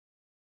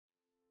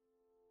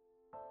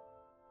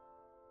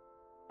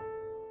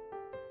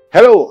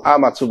Hello,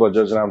 I'm Atubo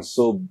George, and I'm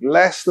so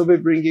blessed to be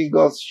bringing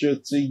God's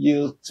truth to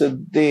you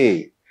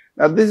today.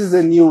 Now, this is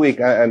a new week,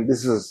 and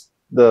this is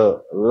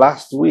the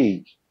last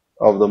week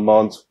of the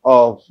month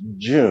of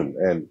June.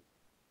 And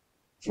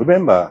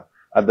remember,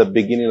 at the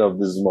beginning of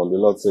this month, the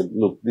Lord said,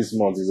 look, this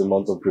month is a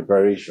month of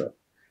preparation.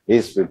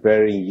 He's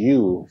preparing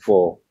you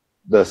for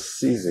the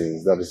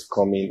seasons that is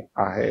coming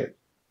ahead.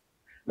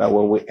 Now,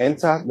 when we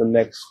enter the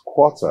next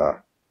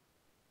quarter,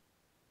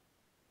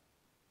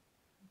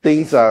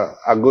 things are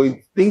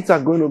going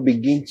to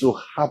begin to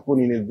happen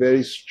in a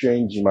very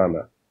strange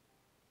manner.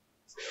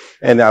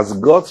 And as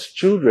God's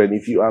children,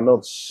 if you are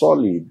not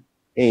solid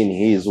in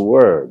His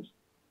word,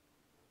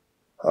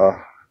 I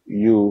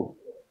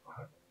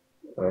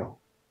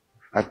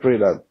pray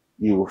that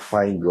you will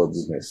find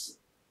God's mercy.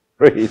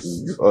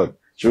 Praise God.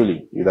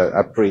 Truly,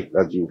 I pray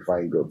that you will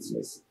find God's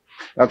mercy.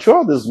 Now,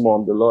 throughout this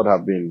month, the Lord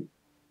have been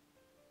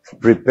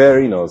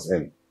preparing us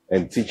and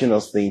teaching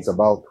us things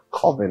about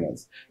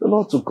covenants. The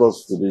Lord took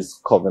us to this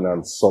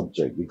covenant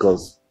subject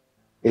because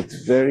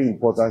it's very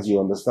important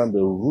you understand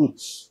the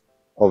roots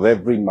of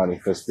every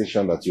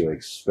manifestation that you're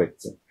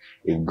expecting.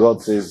 If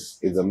God says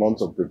it's a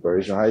month of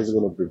preparation, how is He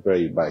going to prepare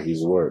you? By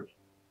His word.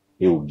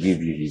 He will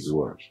give you His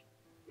word.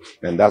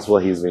 And that's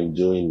what He's been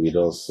doing with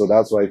us. So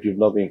that's why if you've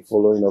not been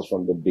following us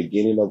from the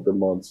beginning of the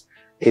month,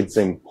 it's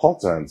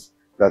important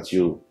that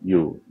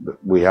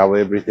we have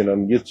everything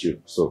on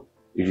YouTube. So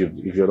if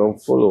you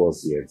don't follow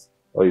us yet,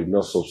 or you've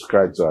not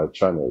subscribed to our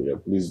channel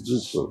yet, please do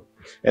so.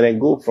 And then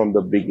go from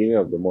the beginning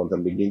of the month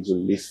and begin to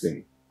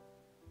listen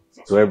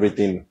to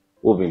everything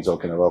we've been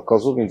talking about,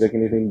 because we've been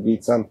taking it in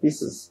bits and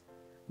pieces.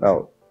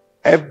 Now,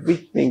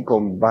 everything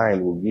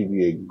combined will give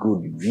you a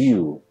good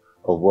view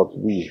of what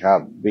we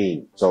have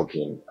been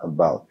talking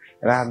about.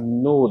 And I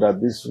know that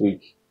this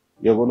week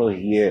you're going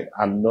to hear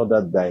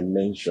another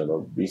dimension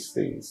of these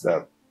things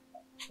that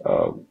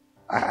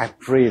I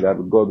pray that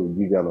God will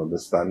give you an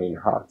understanding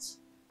heart,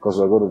 because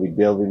we're going to be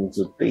delving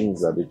into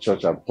things that the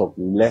church have talked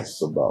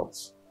less about.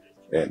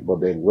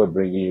 But then we're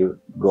bringing you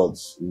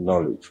God's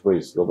knowledge.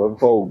 Praise God. But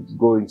before we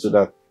go into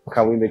that,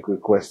 can we make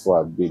requests for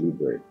our daily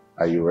bread?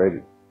 Are you ready?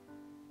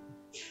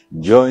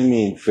 Join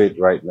me in faith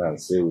right now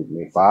and say with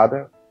me,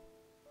 Father,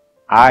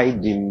 I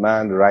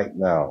demand right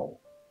now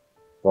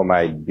for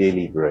my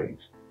daily bread.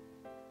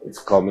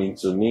 It's coming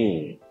to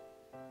me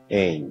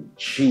in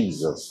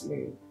Jesus'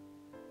 name.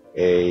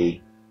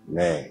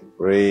 Amen.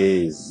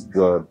 Praise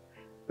God.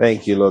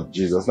 Thank you, Lord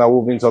Jesus. Now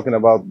we've been talking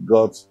about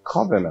God's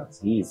covenant.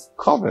 His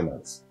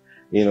covenant.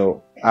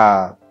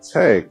 Our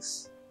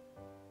text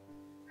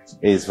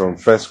is from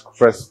First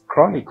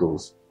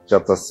Chronicles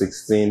chapter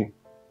 16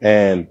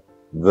 and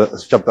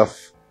chapter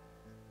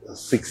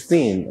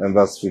 16 and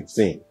verse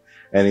 15.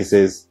 And it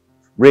says,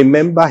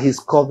 remember His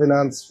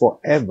covenants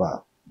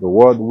forever, the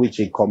word which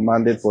He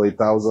commanded for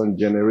 1,000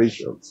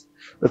 generations,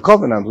 the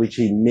covenant which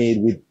He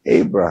made with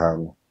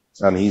Abraham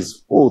and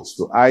His oath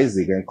to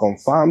Isaac, and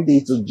confirmed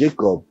it to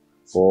Jacob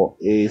for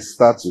a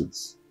statute,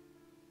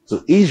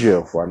 to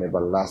Israel for an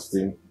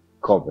everlasting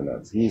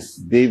covenant.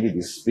 David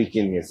is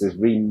speaking here, says,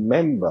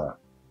 remember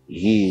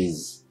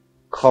His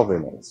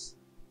covenants.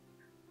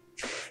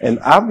 And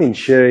I've been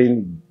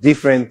sharing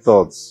different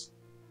thoughts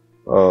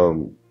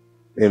in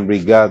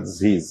regards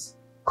His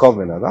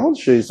covenant. I want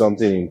to show you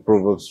something in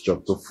Proverbs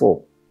chapter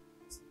 4.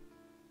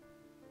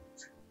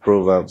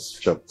 Proverbs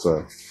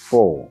chapter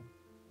 4.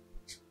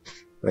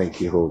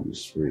 Thank you, Holy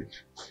Spirit.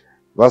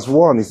 Verse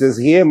 1, it says,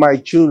 hear, my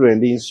children,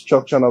 the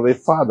instruction of a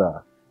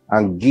father,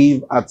 and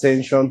give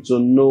attention to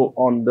no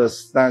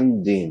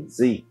understanding.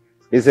 See,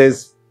 it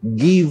says,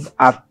 give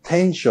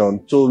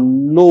attention to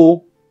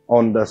no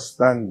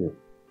understanding.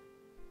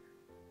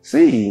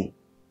 See,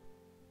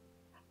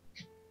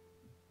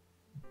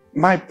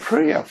 my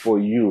prayer for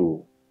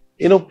you,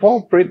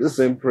 Paul prayed the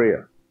same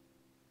prayer,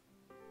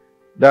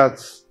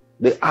 that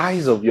the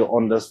eyes of your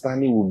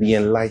understanding will be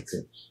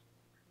enlightened.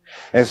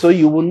 And so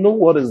you will know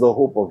what is the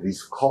hope of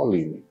His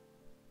calling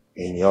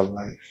in your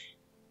life.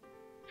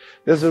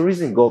 There's a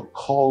reason God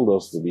called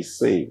us to be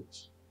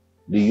saved.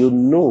 Do you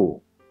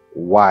know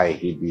why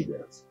He did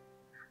it?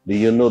 Do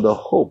you know the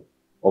hope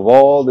of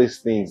all these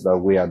things that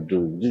we are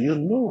doing? Do you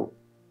know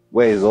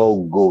where it's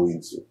all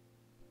going to?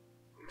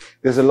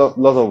 There's a lot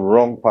of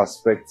wrong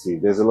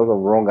perspective. There's a lot of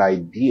wrong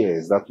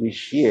ideas that we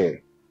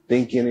share,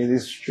 thinking it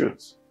is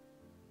truth.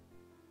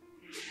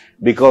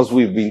 Because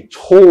we've been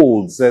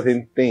told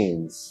certain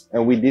things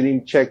and we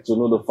didn't check to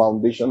know the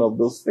foundation of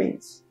those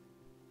things.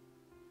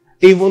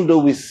 Even though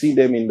we see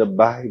them in the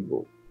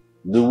Bible,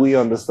 do we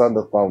understand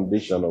the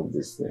foundation of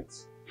these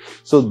things?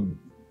 So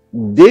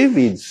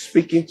David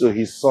speaking to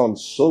his son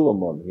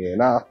Solomon here.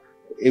 Now,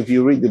 if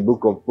you read the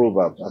book of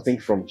Proverbs, I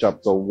think from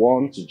chapter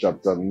 1 to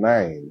chapter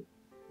 9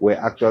 were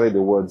actually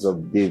the words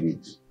of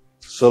David.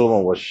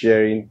 Solomon was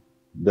sharing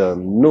the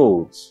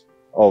notes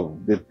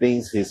of the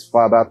things his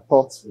father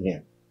taught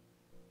him.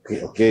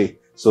 Okay,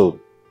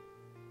 so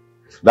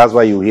that's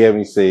why you hear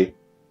me say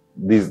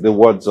the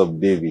words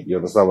of David. You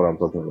understand what I'm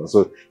talking about?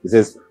 So he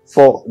says,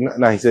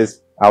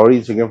 I'll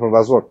read it again from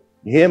verse 1.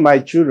 Hear, my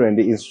children,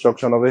 the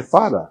instruction of a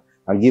father,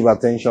 And give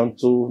attention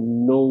to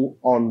no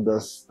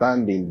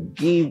understanding.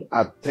 Give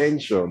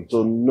attention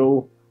to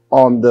no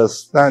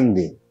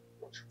understanding.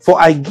 For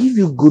I give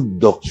you good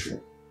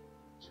doctrine.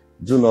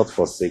 Do not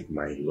forsake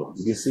my law.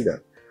 Did you see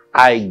that?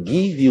 I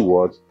give you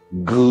what?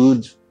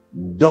 Good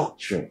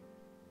doctrine.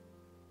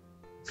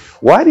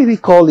 Why did he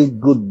call it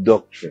good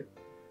doctrine?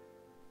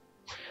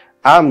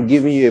 I'm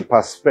giving you a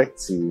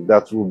perspective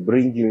that will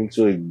bring you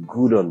into a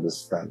good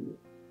understanding.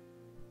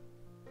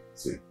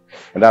 See?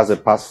 And that's a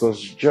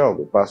pastor's job.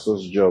 A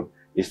pastor's job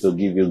is to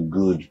give you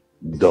good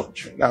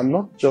doctrine. Now,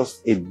 not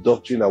just a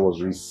doctrine that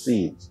was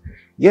received.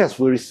 Yes,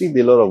 we received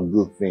a lot of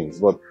good things,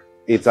 but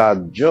it's our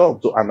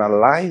job to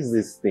analyze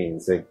these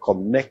things and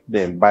connect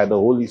them by the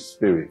Holy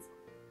Spirit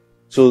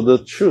to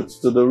the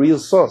truth, to the real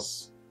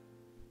source.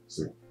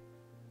 See?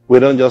 We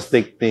don't just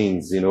take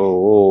things,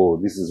 oh,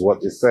 this is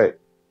what it said.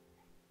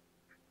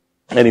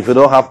 And if you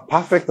don't have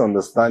perfect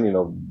understanding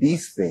of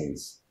these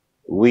things,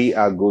 we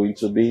are going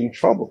to be in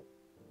trouble.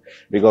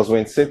 Because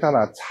when Satan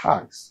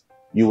attacks,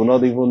 you will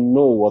not even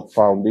know what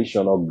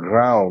foundation or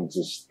ground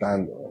to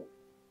stand on.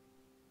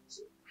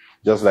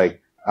 Just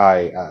like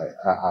I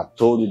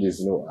told you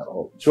this,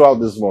 throughout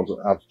this month,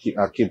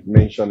 I keep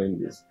mentioning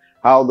this,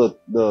 how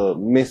the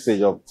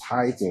message of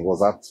tithing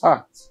was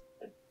attacked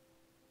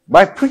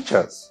by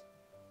preachers.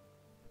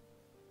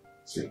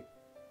 See?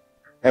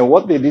 And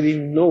what they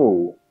didn't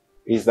know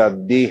is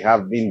that they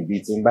have been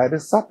beaten by the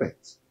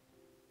serpent.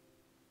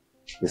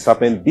 The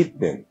serpent beat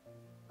them,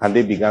 and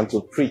they began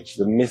to preach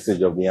the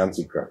message of the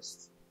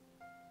Antichrist.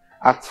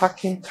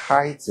 Attacking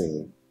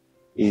tithing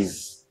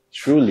is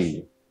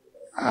truly,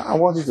 I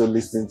want you to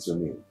listen to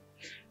me.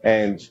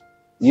 And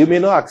you may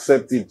not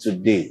accept it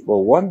today, but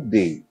one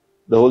day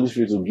the Holy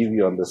Spirit will give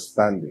you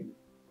understanding,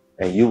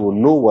 and you will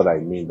know what I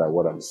mean by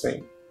what I'm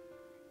saying.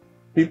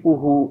 People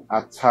who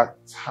attack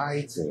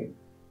tithing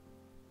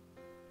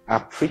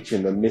are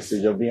preaching the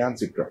message of the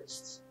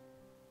Antichrist.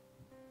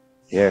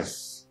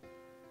 Yes.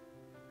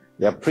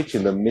 They are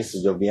preaching the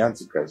message of the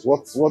Antichrist.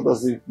 What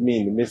does it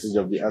mean, the message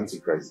of the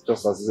Antichrist?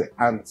 Just as it's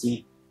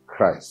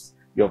anti-Christ.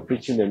 You're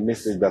preaching a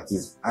message that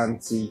is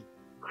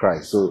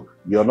anti-Christ. So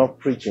you're not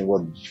preaching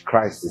what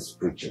Christ is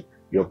preaching.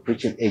 You're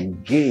preaching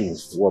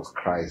against what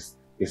Christ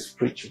is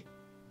preaching.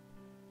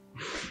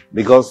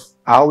 Because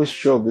I always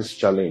show this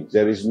challenge.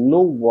 There is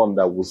no one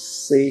that will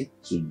say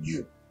to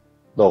you,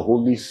 the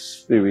Holy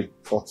Spirit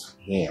taught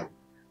him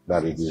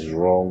that it is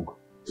wrong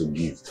to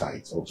give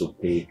tithes or to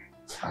pay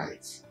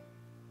tithes.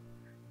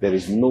 There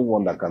is no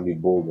one that can be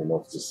bold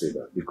enough to say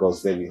that,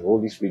 because the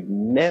Holy Spirit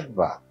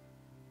never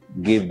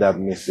gave that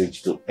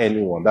message to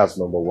anyone. That's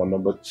number one.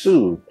 Number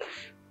two,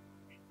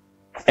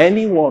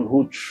 anyone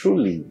who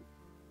truly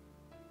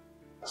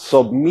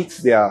submits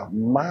their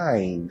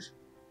mind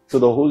to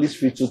the Holy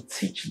Spirit to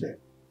teach them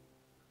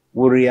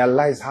will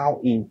realize how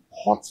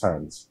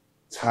important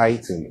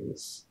tithing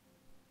is.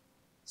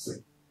 See?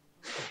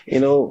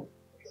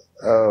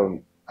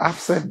 I've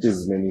said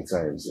this many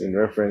times in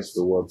reference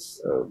to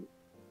what's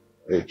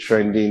a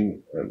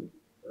trending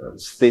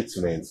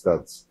statement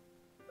that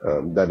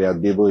the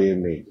Adeboye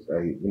made.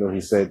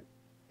 He said,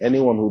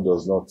 anyone who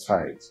does not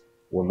tithe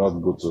will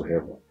not go to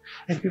heaven.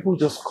 And people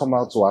just come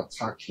out to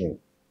attack him.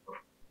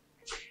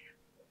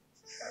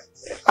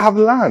 I've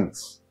learned.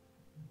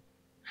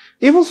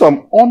 Even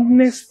some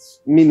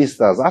honest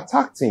ministers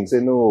attacked him,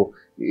 say, no,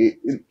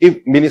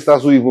 if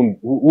ministers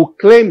who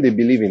claim they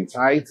believe in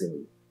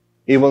tithing,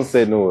 even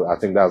said, no, I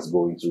think that's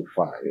going too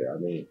far. I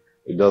mean,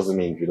 it doesn't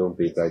mean if you don't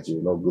pay tithe, you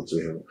will not go to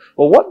heaven.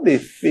 But what they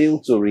fail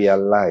to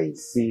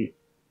realize, see,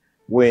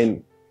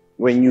 when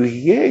you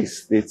hear a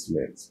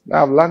statement,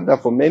 I've learned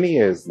that for many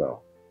years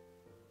now,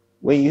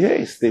 when you hear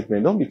a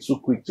statement, don't be too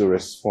quick to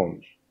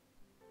respond.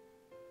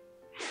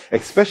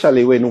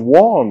 Especially when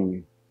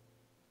one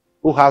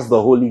who has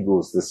the Holy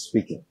Ghost is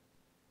speaking.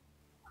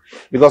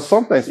 Because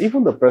sometimes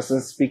even the person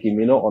speaking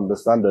may not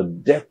understand the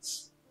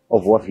depth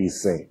of what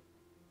he's saying.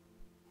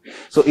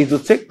 So it will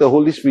take the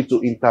Holy Spirit to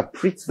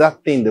interpret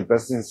that thing the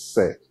person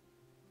said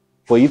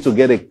for you to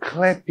get a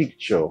clear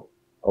picture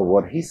of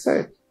what he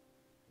said.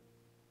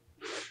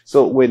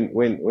 So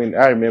when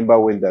I remember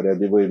when Daddy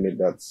Adeboye made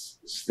that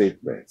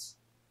statement,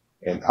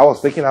 and I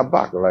was taken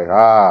aback, like,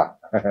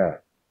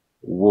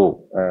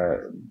 whoa,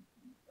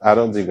 I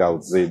don't think I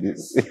would say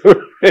this.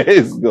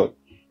 Praise God.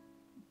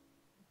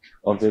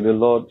 Until the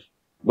Lord.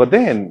 But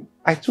then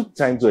I took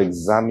time to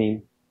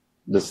examine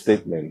the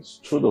statements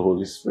through the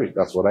Holy Spirit.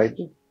 That's what I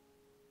do.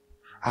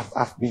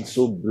 I've been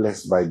so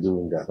blessed by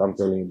doing that. I'm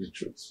telling you the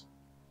truth.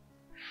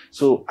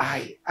 So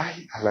I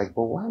like,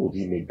 but why would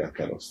he make that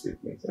kind of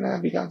statement? And I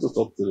began to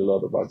talk to the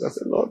Lord about it. I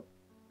said, Lord,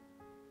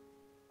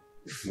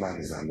 this man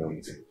is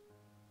anointed.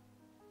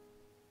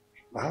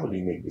 Why would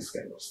he make this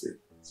kind of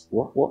statement?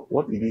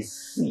 What did he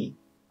see?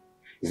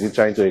 Is he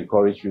trying to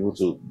encourage people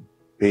to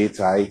pay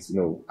tithes?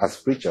 As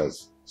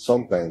preachers,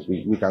 sometimes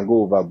we can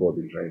go overboard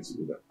in trying to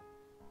do that.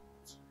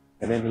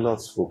 And then the Lord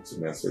spoke to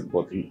me and said,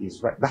 but he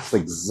is right. That's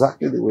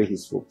exactly the way he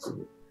spoke to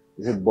me.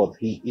 He said, but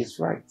he is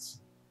right.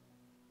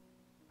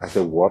 I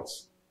said, what?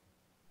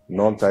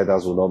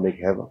 Non-tithers will not make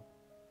heaven.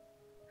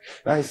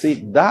 And I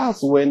see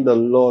that's when the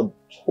Lord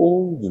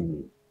told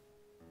me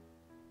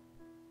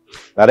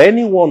that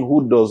anyone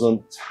who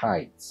doesn't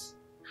tithe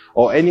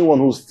or anyone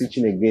who's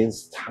teaching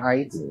against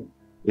tithing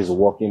is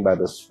walking by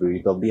the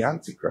spirit of the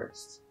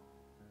Antichrist.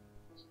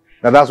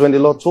 Now that's when the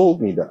Lord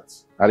told me that.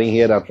 I didn't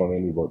hear that from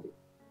anybody.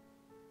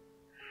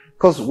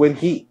 Because when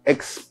he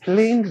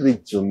explained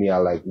it to me,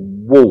 I'm like,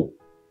 whoa.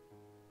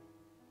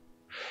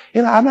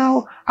 You know,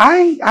 now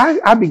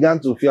I began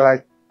to feel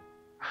like,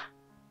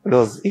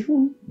 because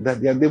even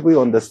that they are able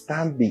to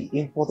understand the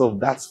import of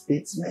that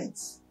statement,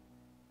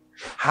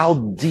 how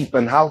deep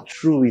and how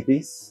true it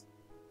is.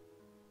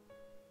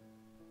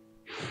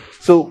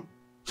 So,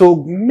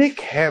 to make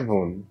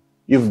heaven,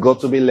 you've got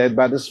to be led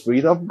by the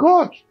Spirit of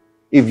God.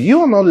 If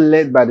you are not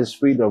led by the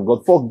Spirit of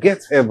God,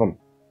 forget heaven.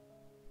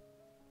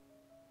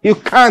 You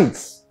can't.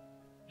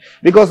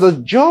 Because the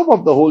job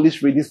of the Holy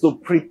Spirit is to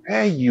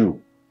prepare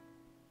you.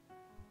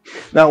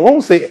 Now, when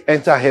we say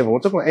enter heaven, we're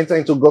talking about enter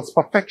into God's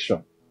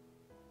perfection.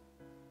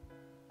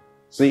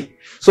 See?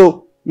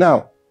 So,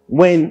 now,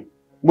 when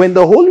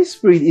the Holy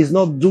Spirit is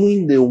not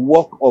doing the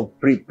work of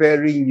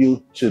preparing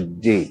you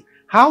today,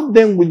 how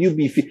then will you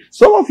be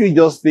Some of you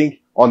just think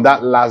on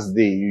that last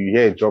day, you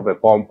hear a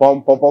trumpet, pom,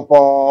 pom, pom, pom,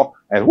 pom,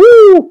 and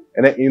whoo!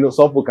 And then,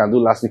 some people can do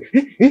last week,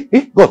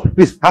 hey, God,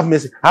 please, have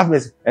mercy,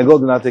 and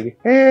God will not take it.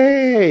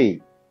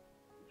 Hey!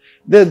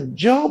 The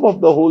job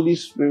of the Holy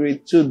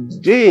Spirit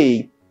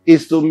today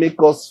is to make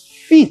us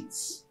fit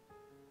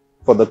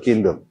for the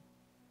kingdom.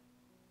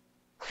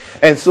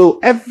 And so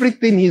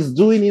everything he's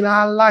doing in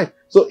our life.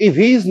 So if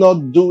he's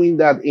not doing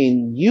that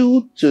in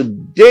you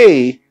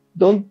today,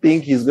 don't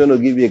think he's going to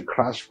give you a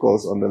crash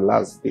course on the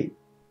last day.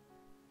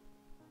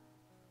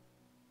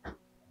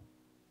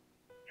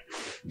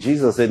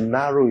 Jesus said,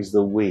 narrow is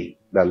the way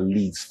that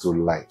leads to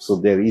life. So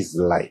there is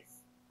life.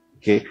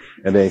 Okay?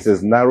 And then he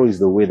says, narrow is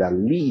the way that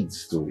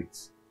leads to it.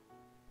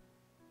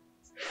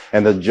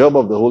 And the job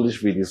of the Holy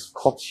Spirit is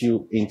cut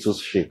you into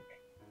shape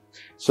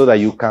so that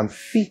you can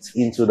fit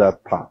into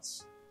that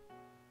path.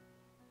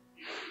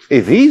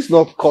 If he's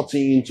not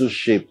cutting you into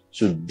shape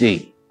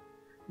today,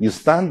 you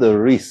stand the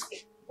risk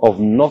of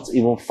not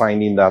even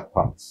finding that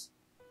path.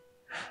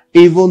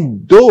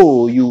 Even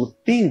though you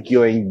think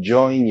you're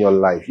enjoying your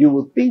life, you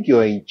will think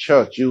you're in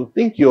church, you will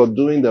think you're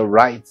doing the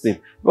right thing.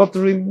 But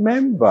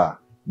remember,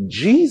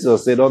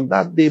 Jesus said on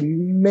that day,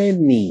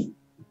 many.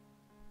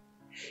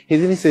 He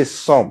didn't say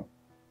some.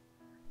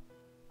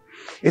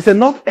 He said,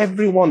 not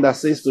everyone that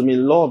says to me,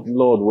 Lord,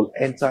 Lord, will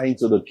enter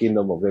into the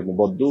kingdom of heaven,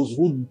 but those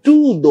who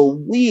do the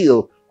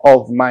will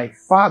of my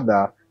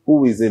Father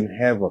who is in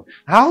heaven.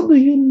 How do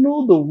you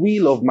know the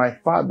will of my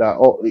Father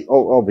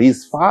or of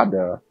his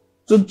Father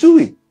to do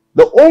it?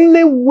 The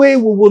only way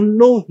we will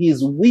know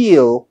his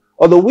will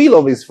or the will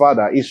of his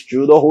Father is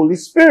through the Holy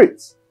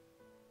Spirit.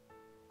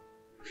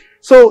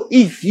 So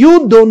if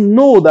you don't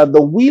know that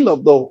the will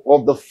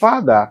of the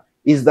Father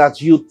is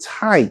that you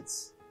tithe,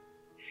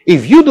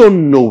 if you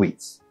don't know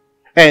it,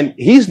 and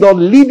he's not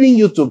leading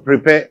you to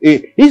prepare,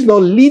 he's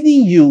not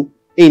leading you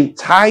in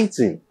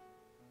tithing,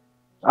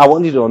 I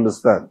want you to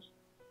understand.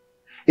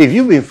 If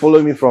you've been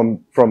following me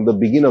from the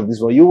beginning of this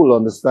one, you will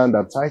understand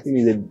that tithing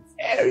is a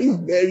very,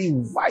 very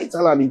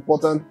vital and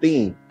important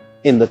thing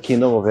in the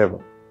kingdom of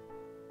heaven.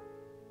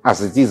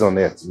 As it is on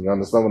earth. You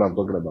understand what I'm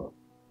talking about?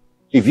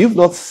 If you've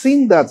not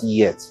seen that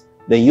yet,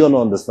 then you're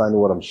not understanding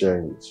what I'm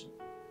sharing with you.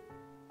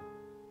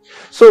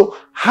 So,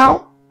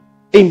 how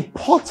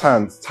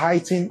important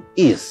tithing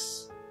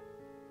is.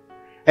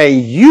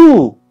 And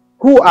you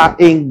who are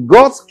in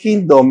God's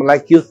kingdom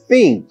like you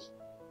think,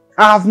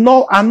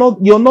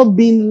 you're not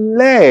being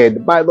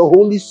led by the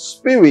Holy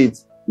Spirit,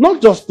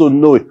 not just to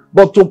know it,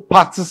 but to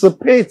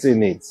participate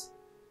in it.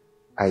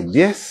 I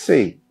dare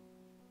say,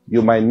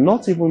 you might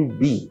not even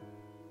be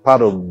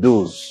part of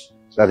those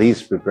that he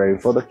is preparing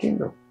for the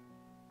kingdom.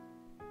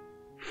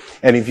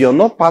 And if you're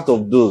not part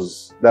of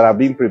those that are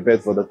being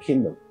prepared for the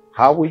kingdom,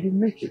 how will you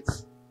make it?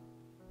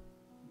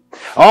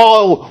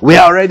 Oh, we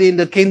are already in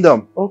the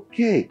kingdom.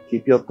 Okay,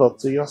 keep your thought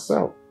to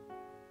yourself.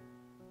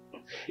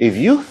 If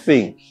you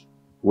think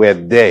we're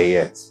there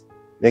yet,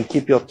 then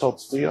keep your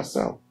thoughts to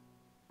yourself.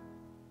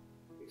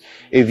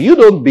 If you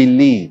don't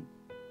believe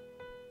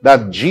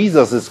that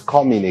Jesus is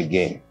coming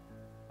again,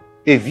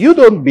 if you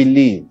don't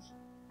believe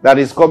that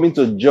he's coming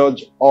to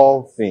judge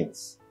all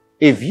things,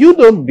 if you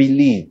don't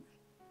believe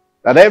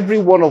that every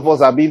one of us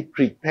are being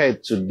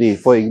prepared today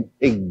for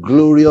a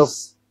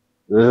glorious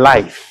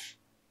life,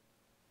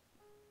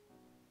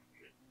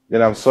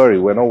 then I'm sorry,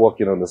 we're not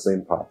walking on the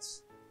same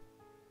path.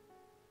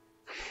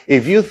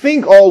 If you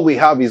think all we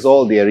have is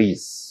all there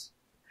is,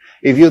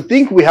 if you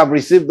think we have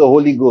received the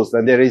Holy Ghost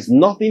and there is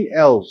nothing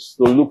else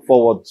to look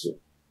forward to,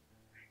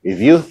 if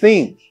you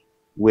think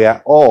we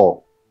are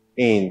all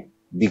in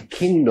the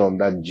kingdom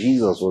that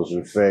Jesus was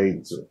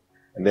referring to,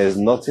 and there is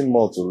nothing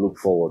more to look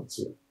forward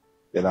to,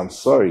 then I'm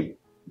sorry,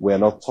 we're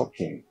not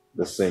talking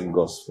the same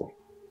gospel.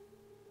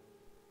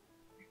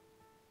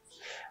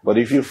 But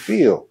if you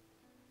feel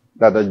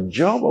that the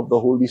job of the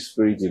Holy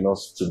Spirit in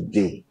us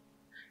today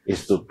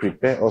is to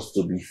prepare us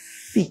to be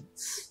fit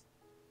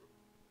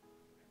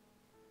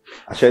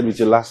I shared with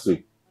you last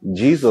week.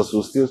 Jesus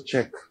will still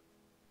check.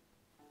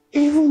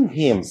 Even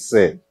him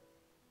said,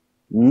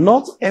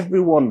 not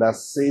everyone that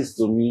says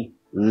to me,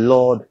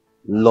 Lord,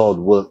 Lord,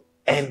 will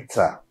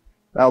enter.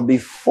 Now,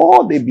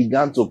 before they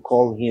began to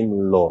call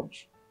him Lord,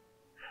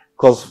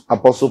 because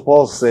Apostle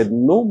Paul said,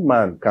 no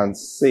man can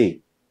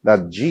say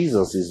that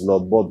Jesus is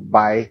Lord, but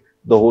by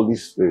the Holy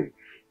Spirit.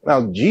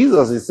 Now,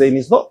 Jesus is saying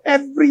it's not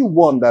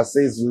everyone that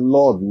says,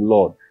 Lord,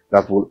 Lord,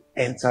 that will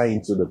enter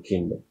into the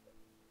kingdom.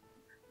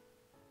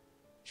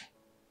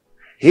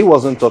 He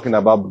wasn't talking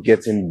about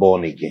getting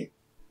born again.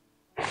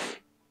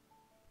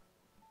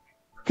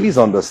 Please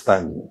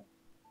understand me.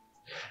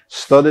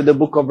 Study the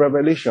book of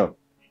Revelation.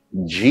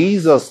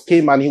 Jesus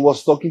came and he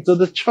was talking to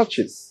the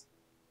churches.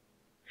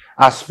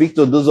 I speak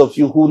to those of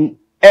you who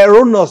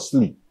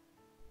erroneously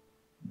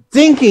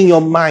think in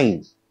your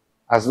mind,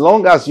 as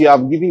long as you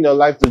have given your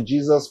life to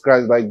Jesus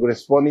Christ by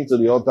responding to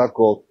the altar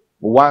call,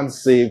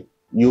 once saved,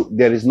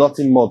 there is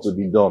nothing more to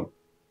be done.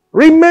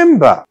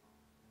 Remember,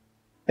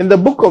 in the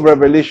book of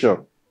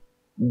Revelation,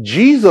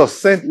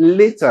 Jesus sent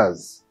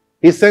letters.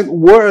 He sent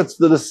words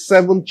to the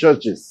 7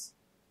 churches.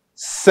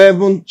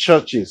 7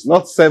 churches,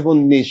 not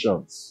 7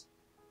 nations.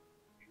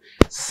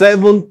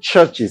 7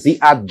 churches. He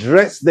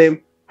addressed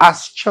them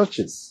as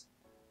churches.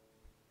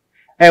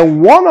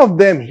 And one of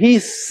them, he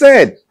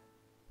said,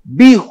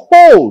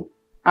 behold,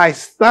 I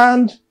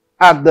stand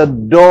at the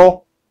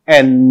door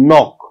and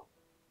knock.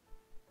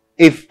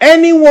 If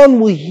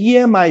anyone will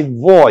hear my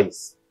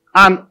voice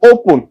and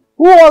open,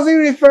 who was he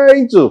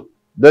referring to?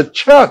 The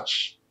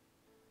church.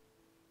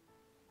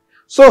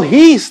 So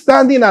he is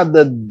standing at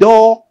the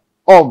door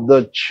of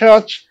the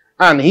church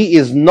and he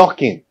is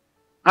knocking.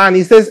 And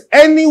he says,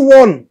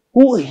 anyone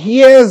who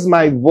hears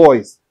my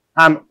voice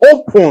and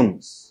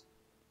opens,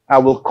 I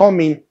will come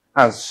in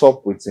and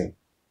sup with him.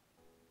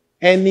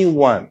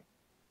 Anyone.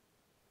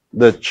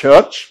 The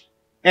church,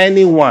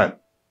 anyone.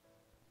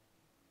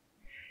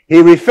 He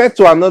referred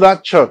to another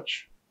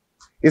church.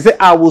 He said,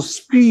 I will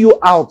spew you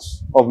out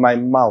of my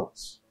mouth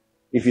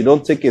if you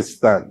don't take a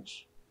stand.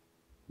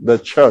 The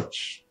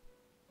church,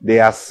 they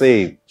are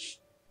saved.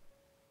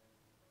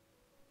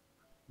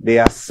 They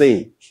are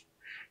saved.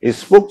 He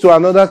spoke to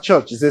another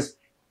church. He says,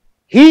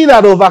 he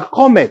that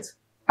overcometh,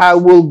 I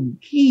will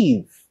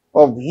give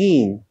of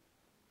him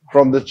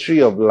from the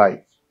tree of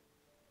life.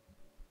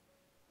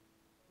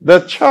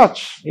 The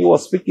church, he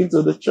was speaking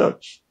to the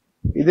church.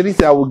 He didn't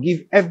say, I will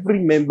give every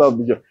member of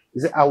the church. He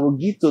said, I will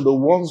give to the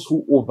ones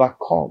who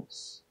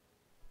overcomes.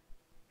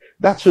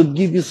 That should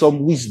give you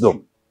some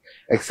wisdom.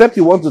 Except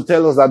you want to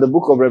tell us that the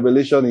book of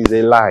Revelation is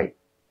a lie.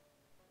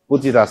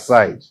 Put it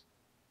aside.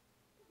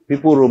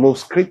 People remove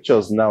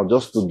scriptures now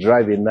just to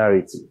drive a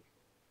narrative.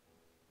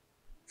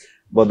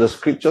 But the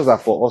scriptures are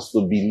for us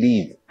to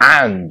believe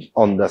and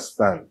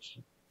understand.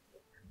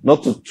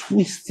 Not to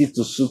twist it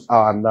to suit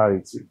our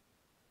narrative.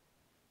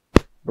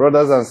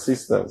 Brothers and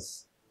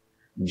sisters,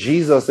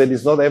 Jesus said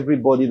it's not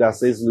everybody that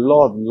says,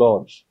 Lord,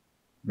 Lord,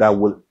 that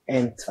will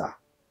enter.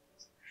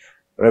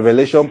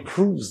 Revelation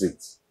proves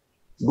it.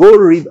 Go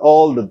read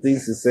all the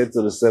things he said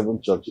to the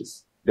 7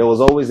 churches. There was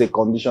always a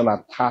condition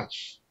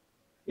attached.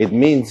 It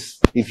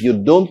means if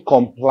you don't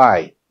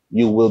comply,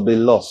 you will be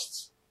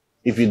lost.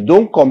 If you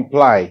don't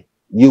comply,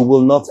 you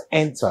will not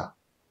enter.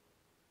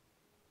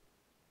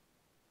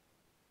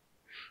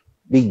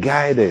 Be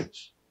guided.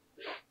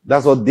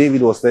 That's what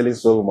David was telling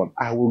Solomon.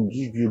 I will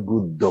give you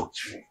good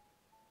doctrine.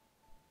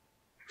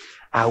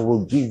 I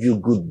will give you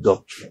good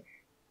doctrine.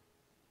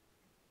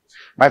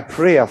 My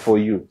prayer for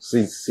you,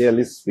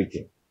 sincerely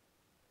speaking,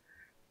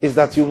 is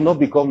that you will not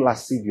become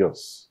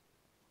lascivious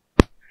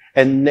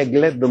and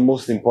neglect the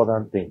most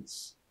important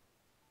things.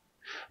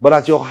 But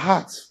that your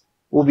heart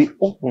will be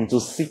open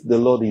to seek the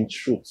Lord in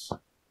truth,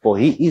 for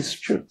he is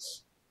truth.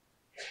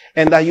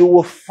 And that you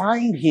will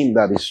find him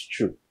that is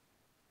true.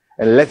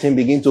 And let him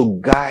begin to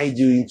guide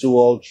you into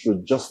all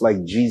truth, just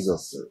like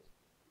Jesus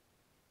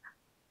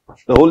said.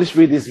 The Holy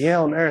Spirit is here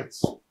on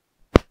earth.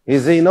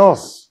 He's in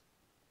us.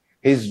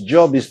 His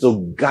job is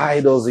to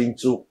guide us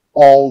into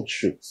all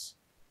truth.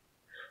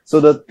 So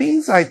the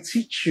things I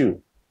teach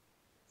you,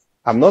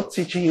 I'm not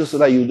teaching you so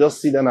that you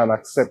just sit down and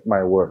accept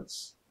my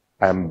words.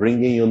 I'm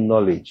bringing you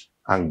knowledge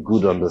and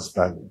good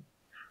understanding.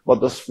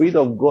 But the Spirit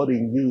of God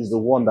in you is the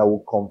one that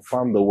will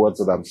confirm the words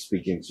that I'm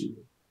speaking to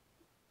you.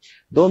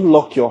 Don't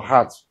lock your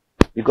heart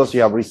because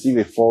you have received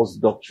a false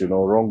doctrine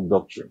or wrong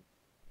doctrine.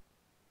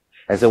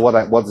 I say,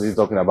 what is he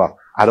talking about?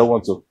 I don't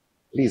want to.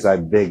 Please, I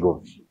beg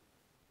of you.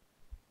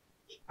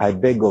 I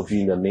beg of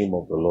you in the name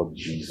of the Lord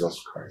Jesus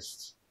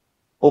Christ.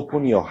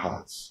 Open your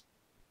hearts.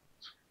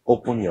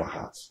 Open your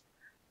hearts.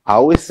 I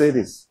always say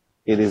this.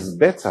 It is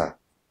better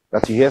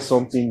that you hear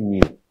something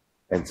new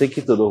and take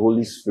it to the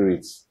Holy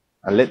Spirit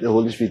and let the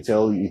Holy Spirit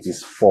tell you it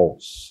is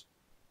false.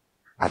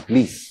 At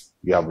least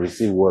you have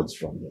received words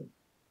from him.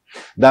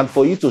 Than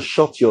for you to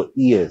shut your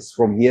ears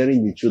from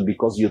hearing the truth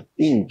because you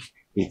think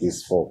it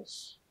is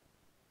false.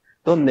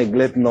 Don't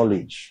neglect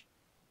knowledge.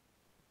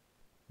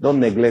 Don't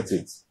neglect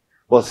it.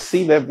 But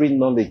receive every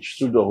knowledge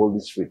through the Holy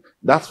Spirit.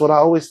 That's what I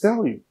always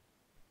tell you.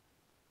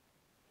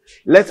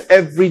 Let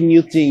every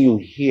new thing you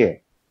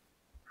hear,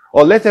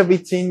 or let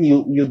everything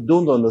you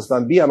don't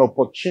understand be an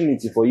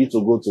opportunity for you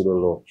to go to the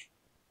Lord.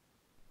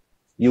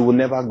 You will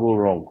never go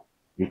wrong.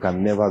 You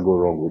can never go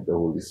wrong with the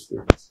Holy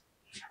Spirit.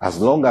 As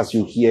long as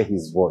you hear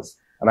his voice.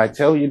 And I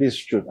tell you this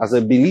truth, as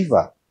a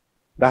believer,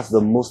 that's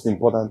the most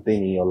important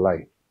thing in your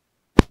life.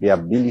 The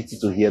ability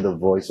to hear the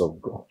voice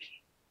of God.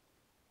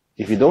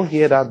 If you don't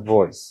hear that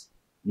voice,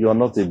 you are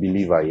not a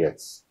believer yet.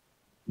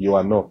 You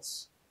are not.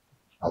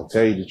 I'll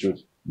tell you the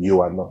truth.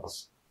 You are not.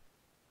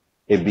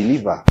 A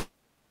believer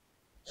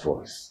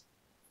voice.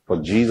 For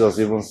Jesus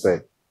even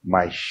said,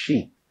 my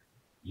sheep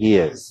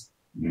hears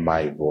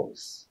my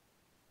voice.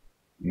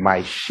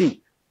 My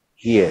sheep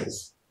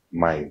hears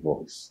my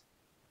voice.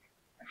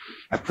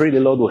 I pray the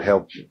Lord will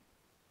help you.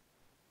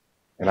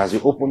 And as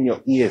you open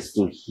your ears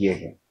to hear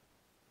him,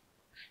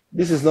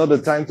 this is not the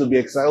time to be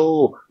excited.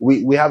 Oh,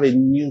 we have a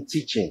new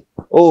teaching.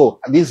 Oh,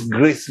 this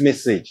grace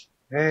message.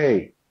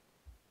 Hey,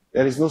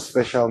 there is no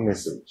special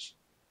message.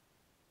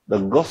 The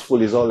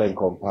gospel is all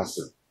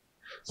encompassing.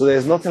 So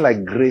there's nothing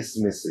like grace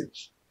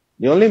message.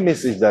 The only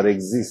message that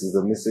exists is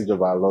the message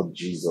of our Lord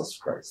Jesus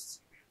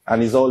Christ.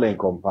 And it's all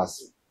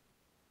encompassing.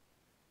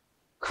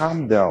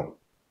 Calm down.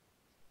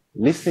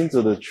 Listen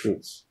to the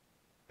truth.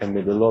 And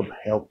may the Lord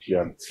help you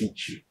and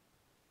teach you.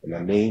 In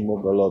the name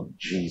of the Lord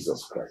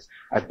Jesus Christ.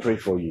 I pray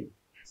for you.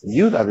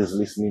 You that is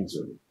listening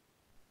to me.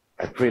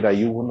 I pray that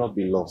you will not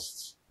be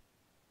lost.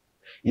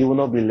 You will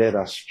not be led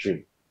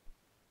astray.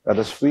 That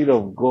the Spirit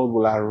of God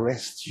will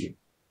arrest you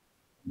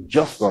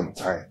just on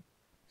time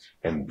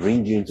and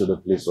bring you into the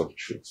place of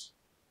truth.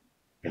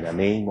 In the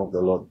name of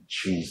the Lord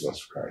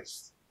Jesus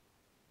Christ.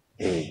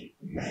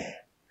 Amen.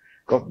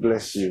 God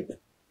bless you.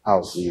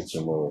 I'll see you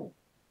tomorrow.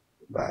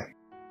 Bye.